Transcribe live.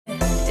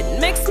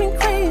makes me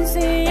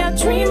crazy. I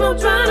dream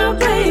about our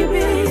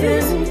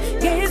babies.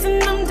 Gazing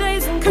them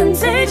days and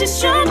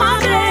contagious, you're my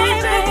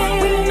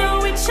baby. We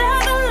know each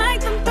other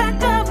like the back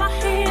of our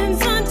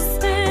hands.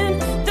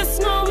 Understand, there's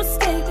no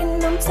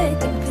mistaking, I'm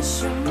taking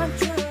this, you're my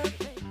drug.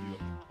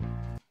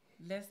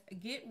 Let's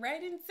get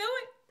right into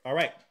it. All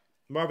right.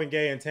 Marvin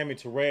Gaye and Tammi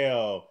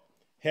Terrell,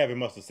 Heaven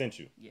Must Have Sent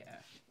You. Yeah.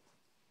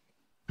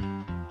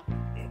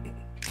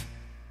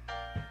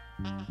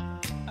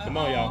 Come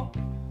on, y'all.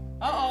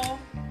 Uh-oh.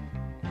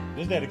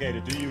 This is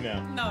dedicated to you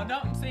now. No,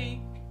 don't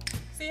see.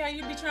 See how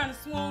you be trying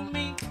to swoon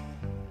me?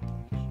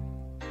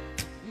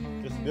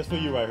 This for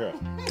you right here.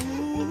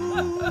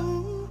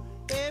 Ooh,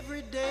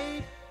 every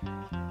day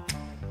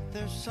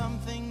there's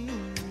something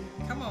new.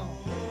 Come on.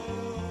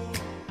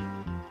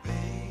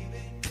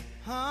 Baby,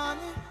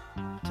 honey,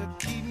 to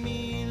keep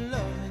me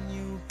loving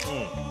you.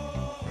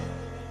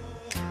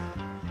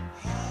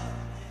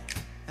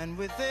 And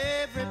with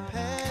every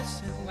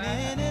passing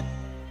minute,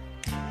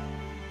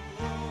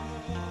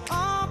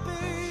 oh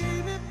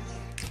baby,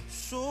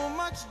 so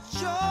much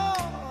joy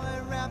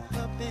wrapped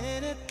up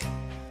in it.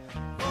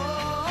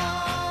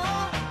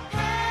 Oh,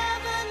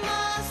 heaven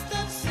must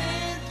have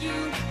sent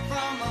you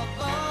from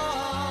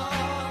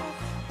above.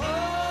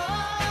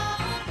 Oh,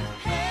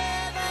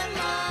 heaven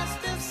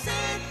must have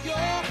sent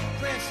your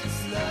precious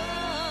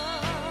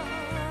love.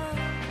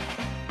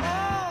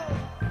 Oh,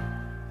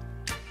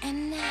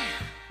 And now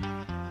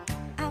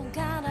I've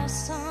got a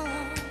song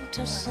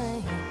to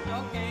sing,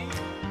 Okay.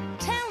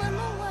 telling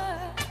the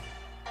world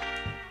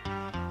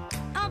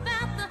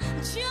about the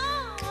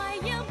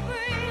joy you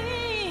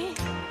bring.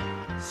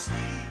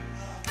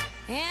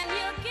 And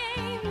you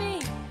gave me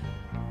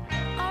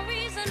a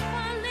reason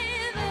for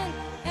living,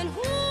 and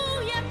who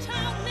you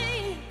taught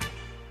me.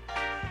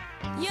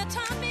 You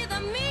taught me the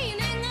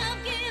meaning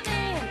of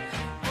giving.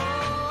 Oh,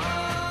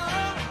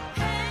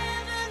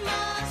 heaven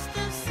must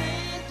have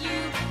sent you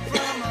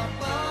from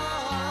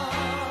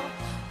above.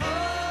 Oh,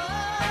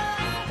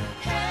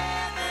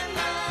 heaven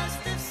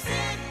must have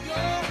sent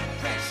your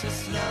precious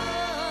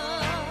love.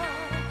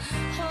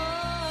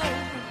 Oh,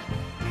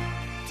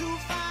 to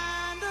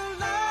find a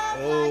love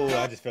Oh, like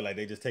I just feel like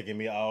they just taking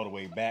me all the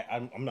way back.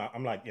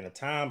 I'm like in a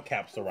time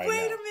capsule right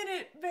Wait now. a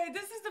minute, babe.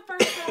 This is the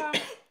first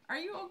time. Are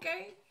you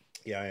okay?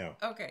 Yeah, I am.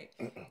 Okay.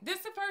 This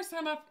is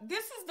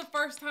the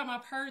first time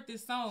I've heard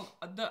this song,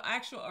 the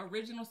actual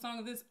original song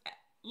of this,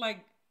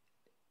 like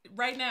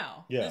right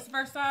now. Yeah. This is the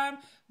first time.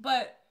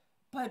 But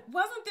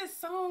wasn't this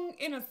song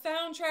in a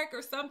soundtrack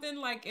or something,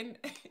 like in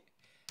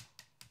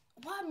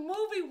what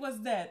movie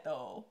was that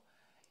though?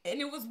 And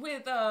it was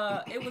with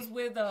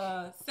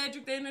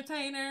Cedric the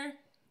Entertainer,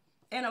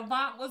 and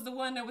Avant was the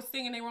one that was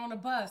singing. They were on a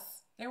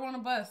bus.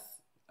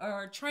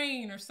 Or a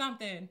train or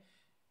something.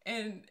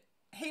 And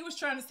he was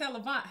trying to tell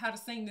Avant how to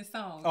sing this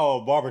song.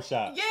 Oh,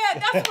 Barbershop. Yeah,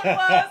 that's what it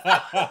was.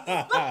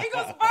 He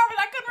goes, Marvin,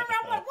 I couldn't remember.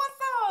 I'm like, what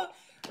song?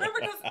 Remember,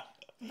 because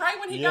right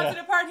when he got to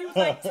the part, he was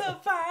like, to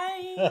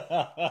find.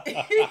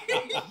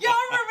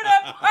 Y'all remember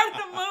that part of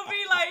the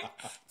movie? Like,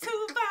 to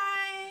find.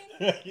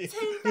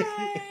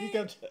 He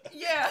kept.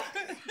 Yeah.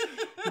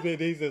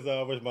 He says,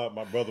 I wish my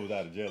brother was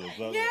out of jail or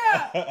something.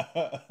 Yeah.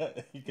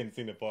 You couldn't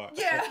see the part.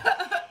 Yeah.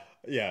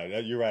 Yeah,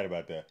 you're right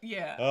about that.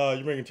 Yeah.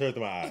 You're bringing tears to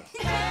my eyes.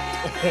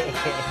 heaven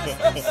must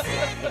have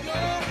sent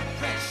your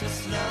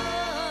precious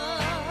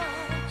love.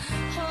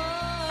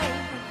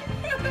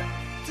 Oh,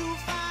 to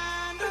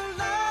find a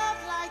love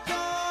like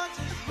yours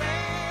is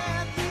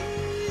rare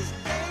these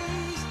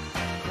days.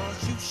 'Cause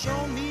you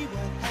show me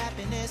what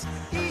happiness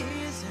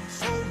is in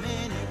so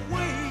many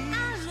ways. I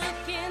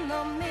look in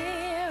the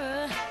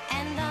mirror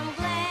and I'm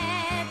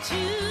glad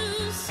to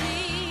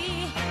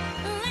see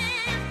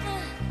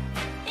laughter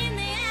in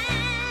the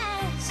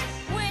eyes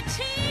where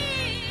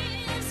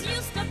tears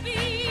used to be.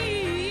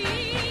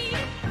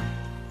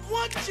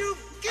 What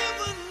you've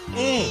given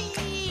me,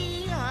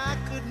 I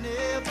could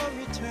never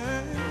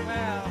return.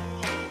 Wow.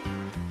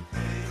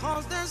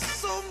 'Cause there's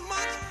so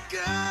much,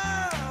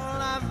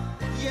 girl, I've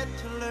yet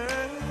to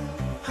learn.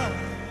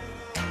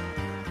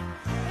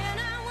 And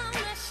I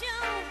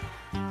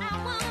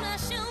wanna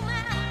show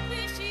my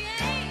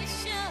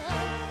appreciation.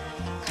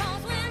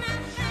 'Cause when I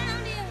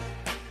found you,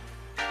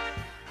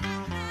 I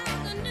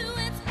found a new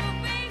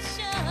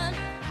inspiration.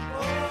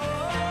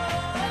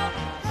 Oh,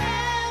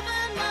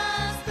 heaven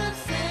must have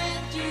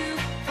sent you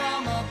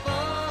from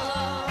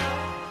above.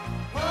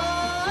 Oh,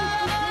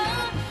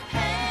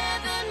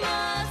 heaven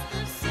must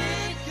have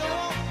sent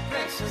your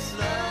Precious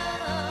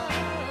love.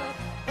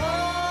 Oh,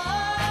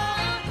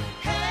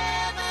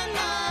 heaven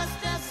must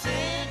have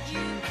sent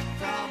you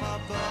from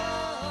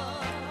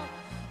above.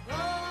 Oh,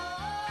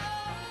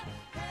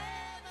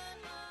 heaven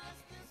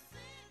must have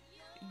sent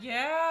you.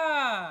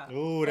 Yeah.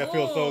 Ooh, that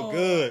feels so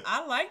good.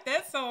 I like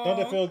that song. Don't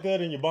that feel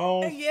good in your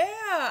bones? Yeah,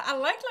 I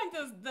like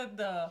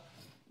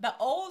the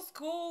old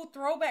school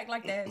throwback,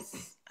 like that.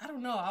 I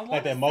don't know. I want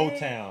Like that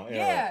Motown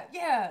era.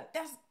 Yeah,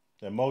 that's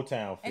That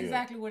Motown feel.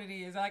 exactly what it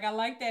is. Like I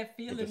like that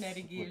feeling that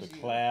it gives with the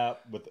you.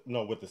 clap,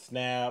 with the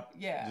snap.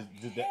 Yeah.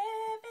 Just that.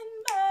 Heaven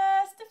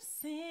must have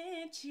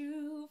sent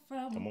you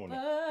from Come on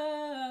above.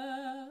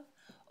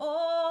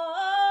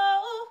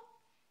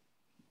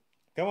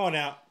 Come on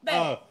now.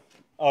 Babe.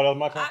 Oh, that was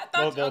my cue. I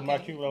thought That was my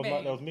okay, cue.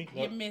 babe, That was me.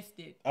 You missed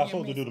it. I was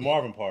supposed to do the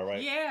Marvin part,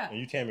 right? Yeah. And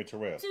you Tammi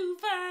Terrell. Too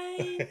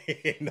fine.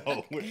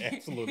 No,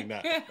 absolutely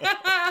not.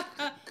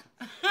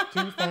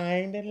 To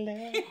find the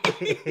love.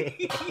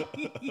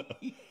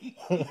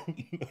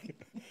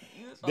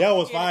 That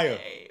was fire.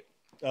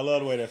 I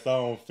love the way that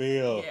song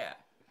feels. Yeah.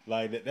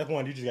 Like that's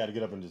one you just got to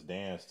get up and just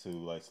dance to,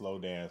 like slow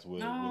dance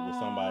with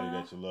somebody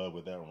that you love.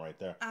 With that one right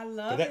there. I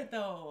love it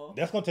though.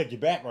 That's gonna take you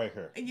back right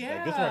here. Yeah.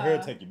 Like, this right here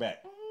will take you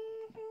back.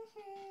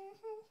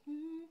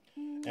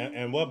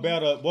 And what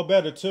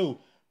better too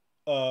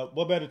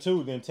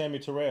than Tammi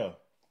Terrell,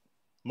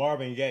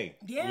 Marvin and Gaye,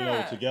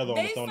 Yeah. together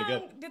on the song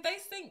together. Did they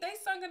sing? They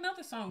sung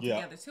another song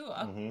together too.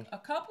 A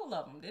couple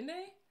of them, didn't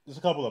they? There's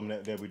a couple of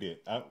them that we did.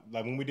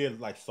 Like when we did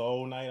like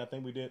Soul Night, I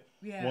think we did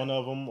one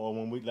of them. Or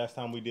when last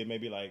time we did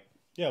maybe like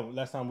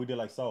last time we did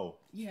like Soul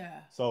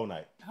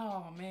Night.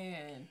 Oh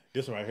man,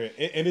 this one right here,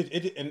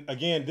 and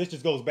again, this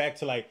just goes back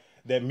to like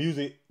that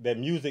music that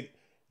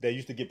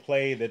used to get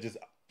played that just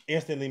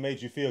instantly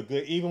made you feel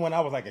good. Even when I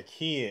was like a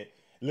kid,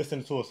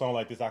 listening to a song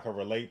like this, I could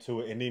relate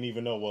to it and didn't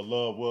even know what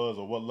love was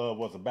or what love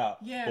was about.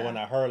 Yeah. But when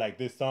I heard like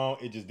this song,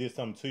 it just did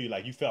something to you.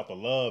 Like you felt the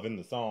love in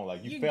the song.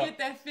 Like you felt get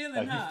that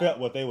feeling. Like you felt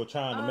what they were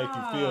trying to make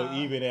you feel.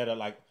 Even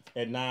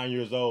at 9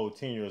 years old,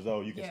 10 years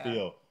old, you can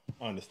still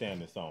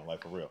understand this song,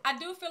 like for real. I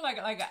do feel like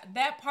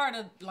that part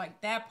of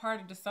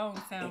the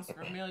song sounds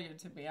familiar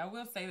to me. I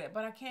will say that,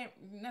 but I can't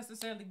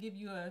necessarily give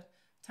you a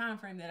time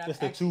frame that It's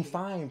the too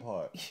fine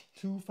part.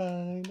 Too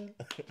fine.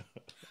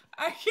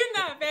 You're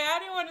not bad. I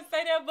didn't want to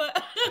say that,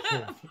 but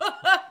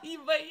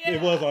yeah.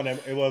 It was on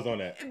that. It was on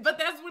that. But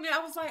that's when I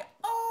was like,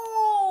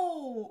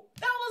 oh,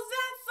 that was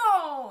that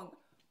song.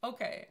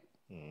 Okay.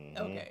 Mm-hmm.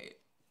 Okay.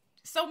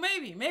 So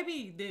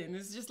maybe then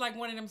it's just like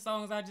one of them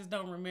songs I just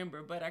don't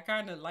remember, but I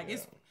kind of like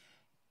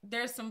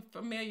there's some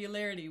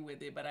familiarity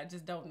with it, but I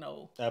just don't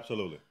know.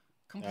 Absolutely.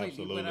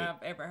 Completely when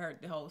I've ever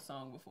heard the whole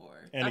song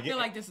before. And I feel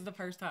like this is the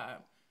first time.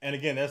 And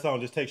again, that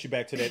song just takes you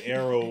back to that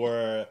era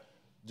where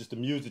just the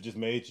music just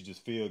made you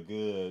just feel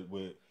good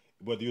with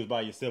whether you was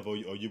by yourself or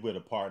you with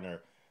a partner.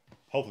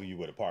 Hopefully you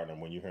with a partner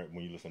when you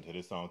listen to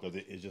this song, because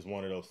it's just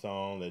one of those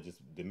songs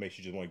that makes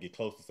you just want to get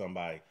close to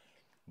somebody.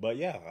 But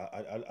yeah,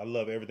 I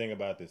love everything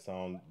about this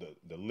song,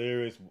 the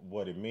lyrics,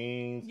 what it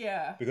means.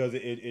 Yeah. Because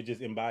it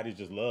just embodies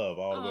just love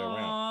all the way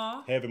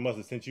around. Heaven must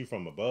have sent you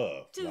from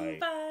above. Too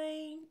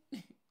fine.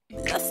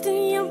 Lust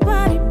in your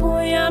body,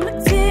 boy, I'm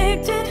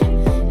addicted.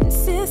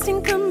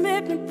 Insisting, come